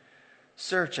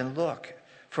 Search and look,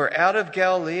 for out of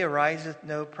Galilee ariseth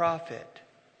no prophet.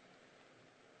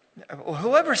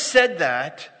 Whoever said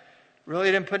that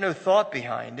really didn't put no thought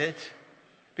behind it,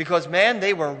 because, man,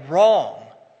 they were wrong.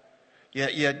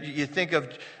 You think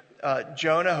of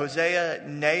Jonah, Hosea,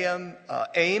 Nahum,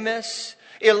 Amos,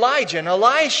 Elijah and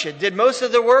Elisha did most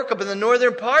of the work up in the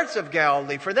northern parts of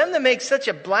Galilee. For them to make such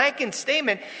a blanket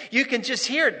statement, you can just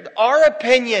hear it. Our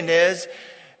opinion is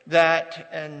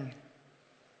that,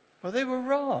 they were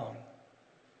wrong.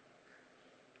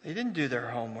 They didn't do their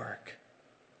homework.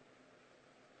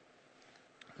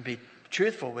 To be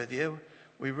truthful with you,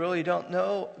 we really don't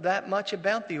know that much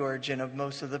about the origin of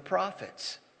most of the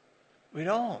prophets. We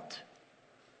don't.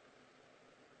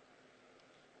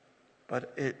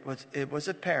 But it was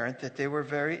apparent that they were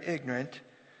very ignorant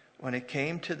when it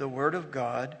came to the Word of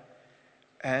God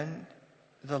and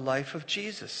the life of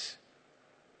Jesus.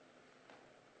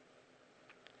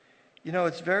 You know,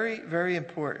 it's very, very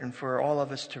important for all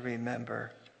of us to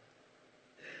remember,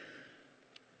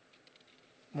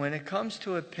 when it comes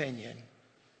to opinion,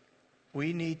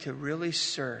 we need to really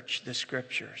search the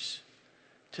Scriptures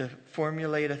to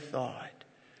formulate a thought.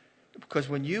 Because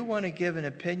when you want to give an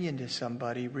opinion to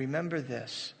somebody, remember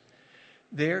this.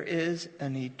 There is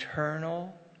an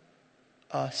eternal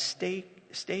stake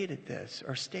at this,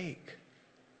 or stake.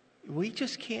 We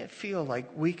just can't feel like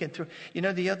we can throw. You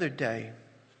know, the other day,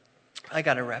 I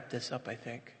got to wrap this up, I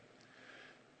think.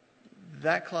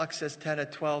 That clock says 10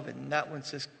 at 12, and that one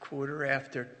says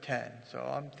 10:15. So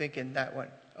I'm thinking that one,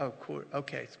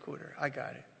 okay, it's quarter. I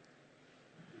got it.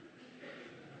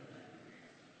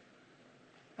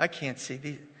 I can't see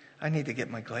these. I need to get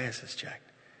my glasses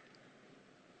checked.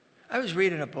 I was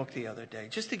reading a book the other day,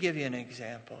 just to give you an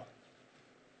example.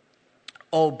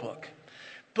 Old book.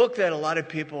 Book that a lot of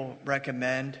people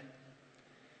recommend.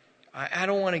 I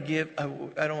don't want to give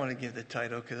the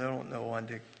title because I don't want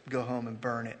to go home and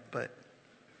burn it, but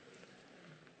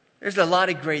there's a lot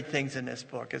of great things in this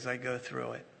book as I go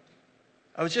through it.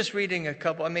 I was just reading a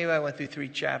couple, maybe I went through 3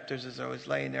 chapters as I was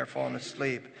laying there falling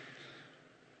asleep.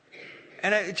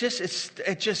 And it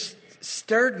just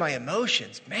stirred my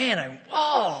emotions. Man,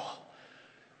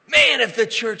 if the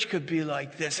church could be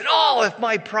like this. And if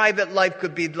my private life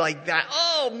could be like that.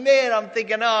 Oh, man, I'm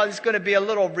thinking, it's going to be a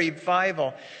little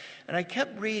revival. And I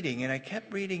kept reading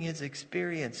his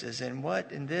experiences and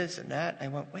this and that. I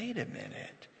went, wait a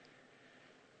minute.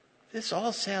 This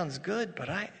all sounds good, but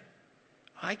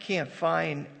I can't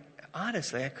find,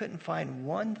 honestly, I couldn't find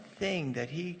one thing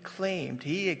that he claimed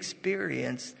he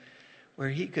experienced where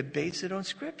he could base it on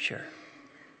Scripture.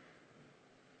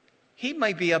 He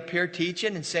might be up here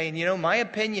teaching and saying, my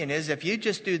opinion is if you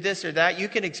just do this or that, you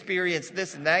can experience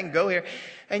this and that and go here.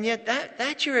 And yet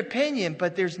that's your opinion,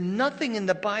 but there's nothing in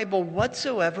the Bible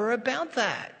whatsoever about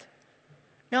that.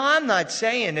 Now, I'm not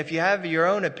saying if you have your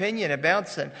own opinion about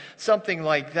something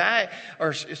like that,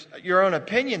 or your own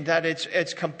opinion, that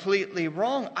it's completely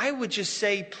wrong. I would just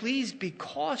say, please be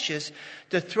cautious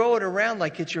to throw it around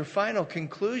like it's your final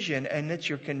conclusion and it's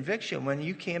your conviction when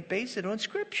you can't base it on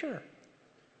Scripture.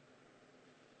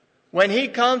 When he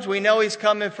comes, we know he's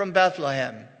coming from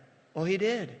Bethlehem. Well, he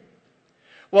did.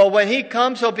 Well, when he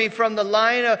comes, he'll be from the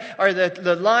line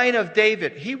the line of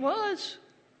David. He was.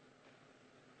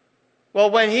 Well,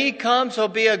 when he comes, he'll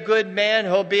be a good man.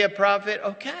 He'll be a prophet.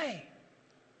 Okay.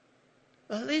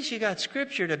 Well, at least you got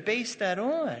Scripture to base that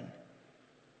on.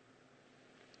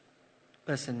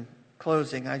 Listen,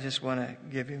 closing, I just want to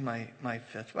give you my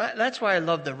fifth. That's why I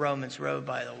love the Romans Road,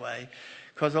 by the way.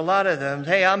 Because a lot of them,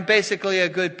 hey, I'm basically a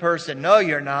good person. No,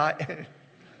 you're not.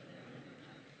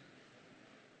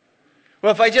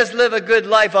 Well, if I just live a good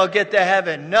life, I'll get to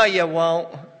heaven. No, you won't.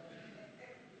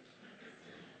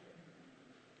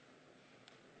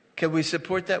 Can we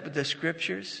support that with the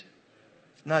Scriptures?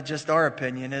 It's not just our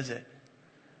opinion, is it?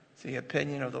 It's the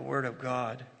opinion of the Word of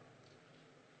God.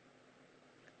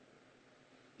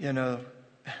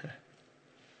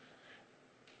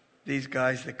 These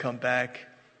guys that come back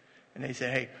and they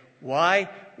say, hey, why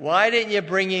didn't you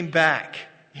bring him back?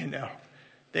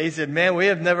 They said, man, we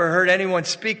have never heard anyone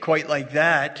speak quite like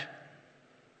that.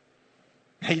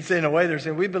 He's in a way, they're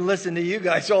saying, we've been listening to you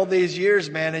guys all these years,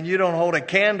 man, and you don't hold a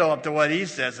candle up to what he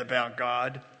says about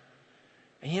God.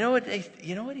 And you know what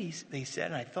they said?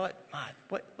 And I thought,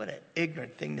 what an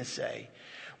ignorant thing to say.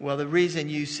 Well, the reason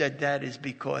you said that is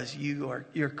because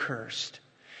you're cursed.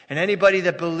 And anybody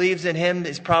that believes in him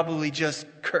is probably just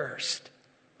cursed.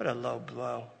 What a low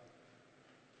blow.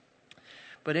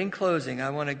 But in closing, I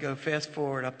want to go fast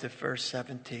forward up to verse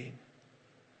 17.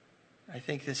 I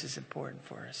think this is important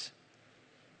for us.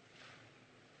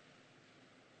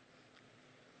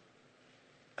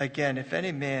 Again, if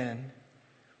any man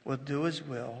will do his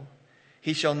will,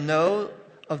 he shall know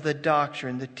of the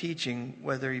doctrine, the teaching,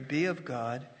 whether he be of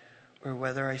God or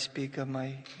whether I speak of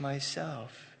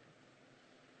myself.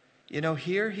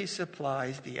 Here he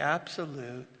supplies the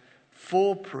absolute,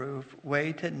 foolproof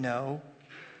way to know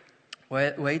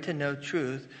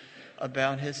truth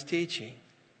about his teaching.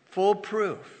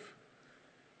 Foolproof.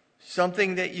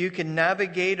 Something that you can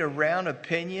navigate around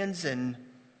opinions and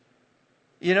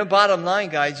bottom line,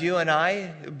 guys, you and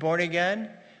I, born again,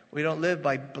 we don't live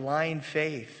by blind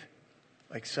faith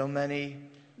like so many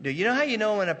do. You know how you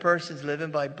know when a person's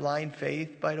living by blind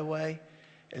faith, by the way?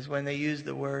 Is when they use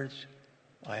the words,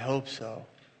 I hope so.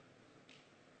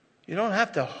 You don't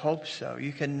have to hope so.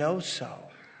 You can know so.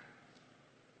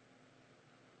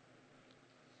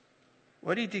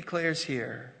 What he declares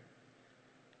here,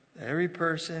 that every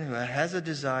person who has a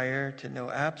desire to know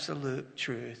absolute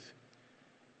truth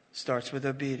starts with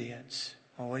obedience.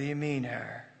 Well, what do you mean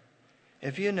here?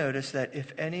 If you notice that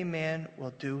if any man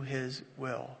will do his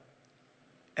will,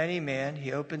 any man,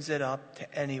 he opens it up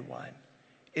to anyone.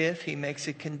 If he makes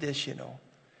it conditional,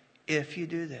 if you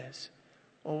do this.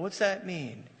 Well, what's that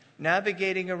mean?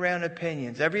 Navigating around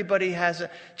opinions. Everybody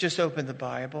just open the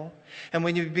Bible. And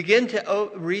when you begin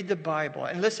to read the Bible,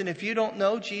 and listen, if you don't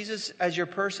know Jesus as your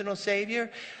personal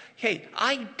Savior, hey,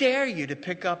 I dare you to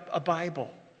pick up a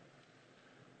Bible.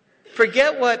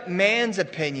 Forget what man's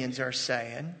opinions are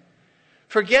saying.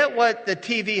 Forget what the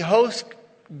TV host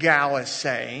gal is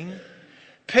saying.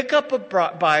 Pick up a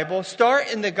Bible, start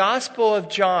in the Gospel of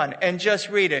John and just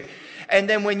read it. And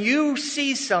then when you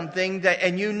see something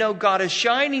and you know God is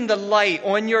shining the light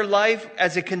on your life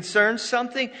as it concerns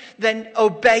something, then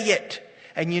obey it.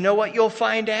 And you know what you'll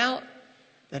find out?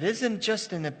 That isn't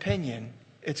just an opinion,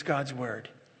 it's God's Word.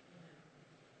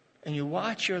 And you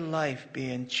watch your life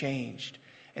being changed.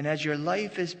 And as your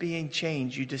life is being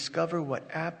changed, you discover what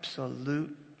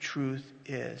absolute truth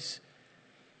is.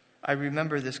 I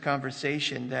remember this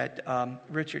conversation that,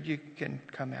 Richard, you can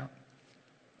come out.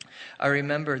 I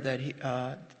remember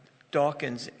that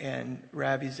Dawkins and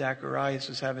Ravi Zacharias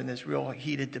was having this real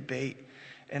heated debate.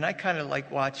 And I kind of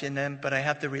like watching them, but I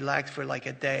have to relax for like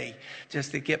a day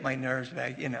just to get my nerves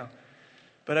back,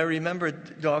 But I remember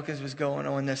Dawkins was going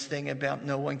on this thing about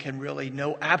no one can really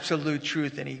know absolute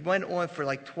truth. And he went on for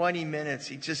like 20 minutes.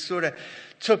 He just sort of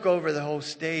took over the whole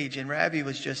stage. And Ravi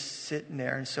was just sitting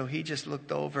there. And so he just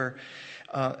looked over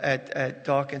at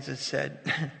Dawkins and said,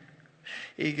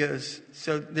 he goes,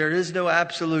 so there is no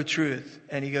absolute truth.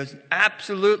 And he goes,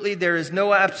 absolutely, there is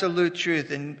no absolute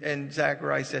truth. And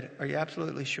Zacharias said, are you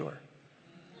absolutely sure?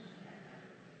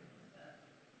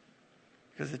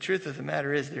 Because the truth of the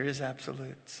matter is there is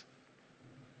absolutes.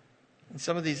 And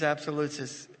some of these absolutes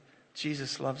is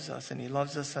Jesus loves us, and he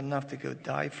loves us enough to go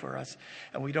die for us.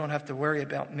 And we don't have to worry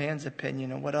about man's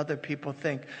opinion and what other people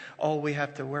think. All we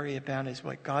have to worry about is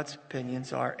what God's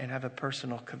opinions are and have a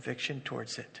personal conviction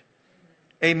towards it.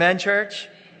 Amen, church?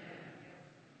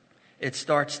 It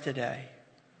starts today.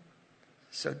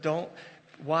 So don't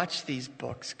watch these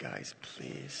books, guys,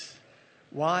 please.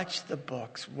 Watch the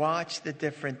books. Watch the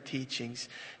different teachings.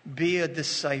 Be a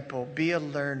disciple. Be a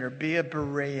learner. Be a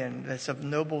Berean that's of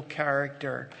noble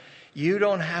character. You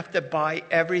don't have to buy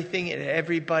everything that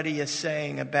everybody is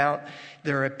saying about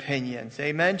their opinions.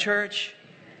 Amen, church?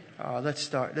 Let's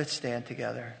start. Let's stand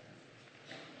together.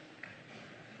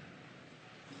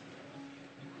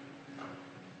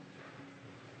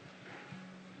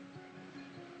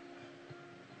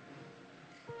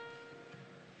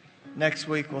 Next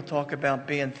week, we'll talk about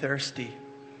being thirsty.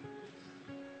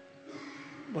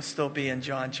 We'll still be in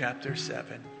John chapter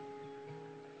 7.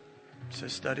 So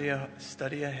study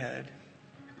ahead.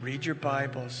 Read your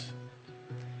Bibles.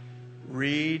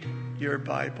 Read your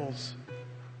Bibles.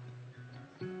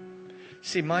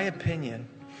 See, my opinion,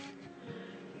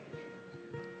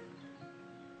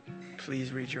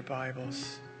 please read your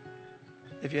Bibles.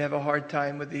 If you have a hard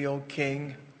time with the old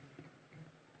king,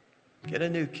 get a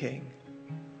new king.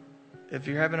 If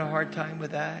you're having a hard time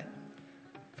with that,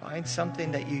 find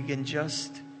something that you can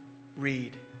just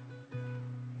read,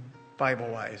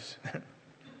 Bible-wise.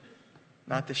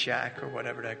 Not the Shack or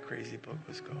whatever that crazy book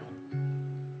was called.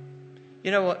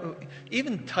 You know what?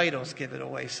 Even titles give it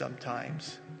away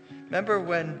sometimes. Remember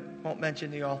when, won't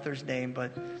mention the author's name,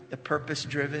 but the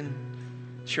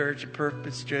purpose-driven church,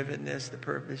 purpose-driven this, the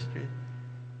purpose-driven.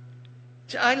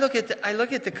 I look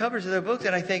at the covers of their books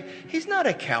and I think, he's not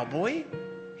a cowboy.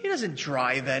 He doesn't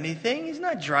drive anything. He's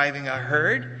not driving a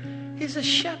herd. He's a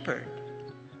shepherd.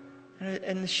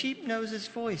 And the sheep knows his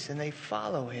voice and they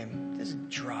follow him. He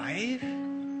doesn't drive.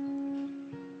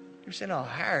 You're saying, oh,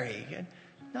 Harry.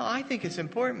 No, I think it's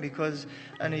important because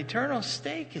an eternal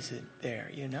stake is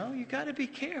there, you know. You got to be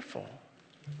careful.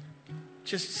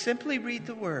 Just simply read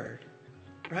the word,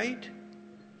 right?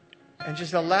 And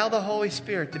just allow the Holy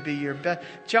Spirit to be your best.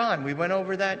 John, we went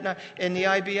over that in the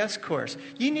IBS course.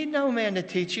 You need no man to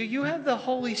teach you. You have the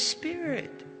Holy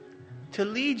Spirit to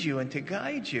lead you and to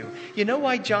guide you. You know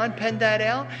why John penned that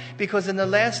out? Because in the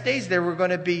last days there were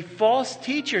going to be false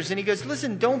teachers. And he goes,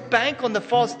 listen, don't bank on the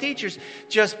false teachers.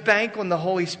 Just bank on the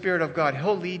Holy Spirit of God.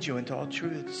 He'll lead you into all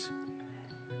truths.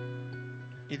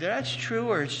 Either that's true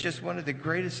or it's just one of the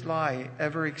greatest lies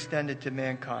ever extended to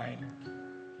mankind.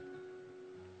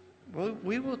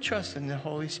 We will trust in the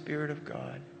Holy Spirit of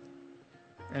God.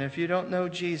 And if you don't know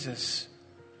Jesus,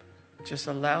 just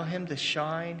allow him to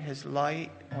shine his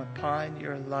light upon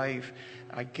your life.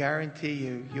 I guarantee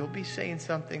you, you'll be saying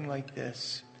something like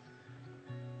this.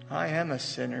 I am a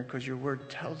sinner because your word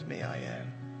tells me I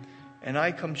am. And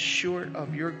I come short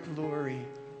of your glory.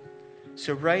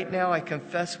 So right now I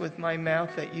confess with my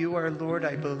mouth that you are Lord.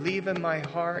 I believe in my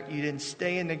heart you didn't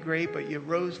stay in the grave, but you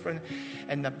rose from.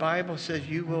 And the Bible says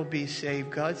you will be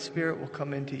saved. God's Spirit will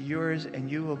come into yours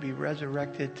and you will be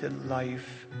resurrected to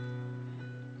life.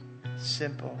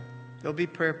 Simple. There'll be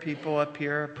prayer people up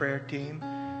here, a prayer team.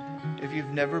 If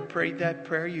you've never prayed that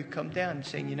prayer, you come down and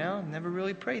say, you know, I've never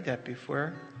really prayed that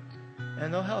before.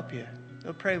 And they'll help you.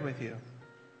 They'll pray with you.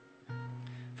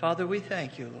 Father, we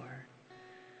thank you, Lord.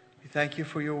 We thank you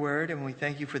for your word, and we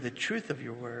thank you for the truth of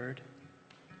your word.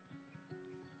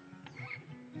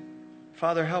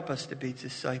 Father, help us to be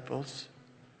disciples.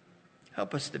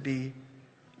 Help us to be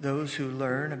those who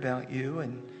learn about you.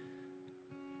 And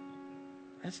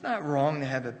it's not wrong to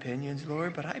have opinions,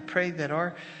 Lord, but I pray that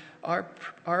our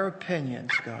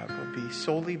opinions, God, will be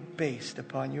solely based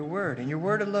upon your word and your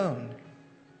word alone.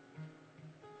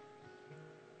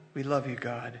 We love you,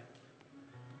 God.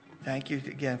 Thank you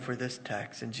again for this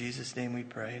text. In Jesus' name we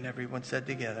pray. And everyone said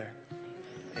together,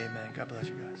 amen. God bless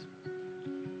you guys.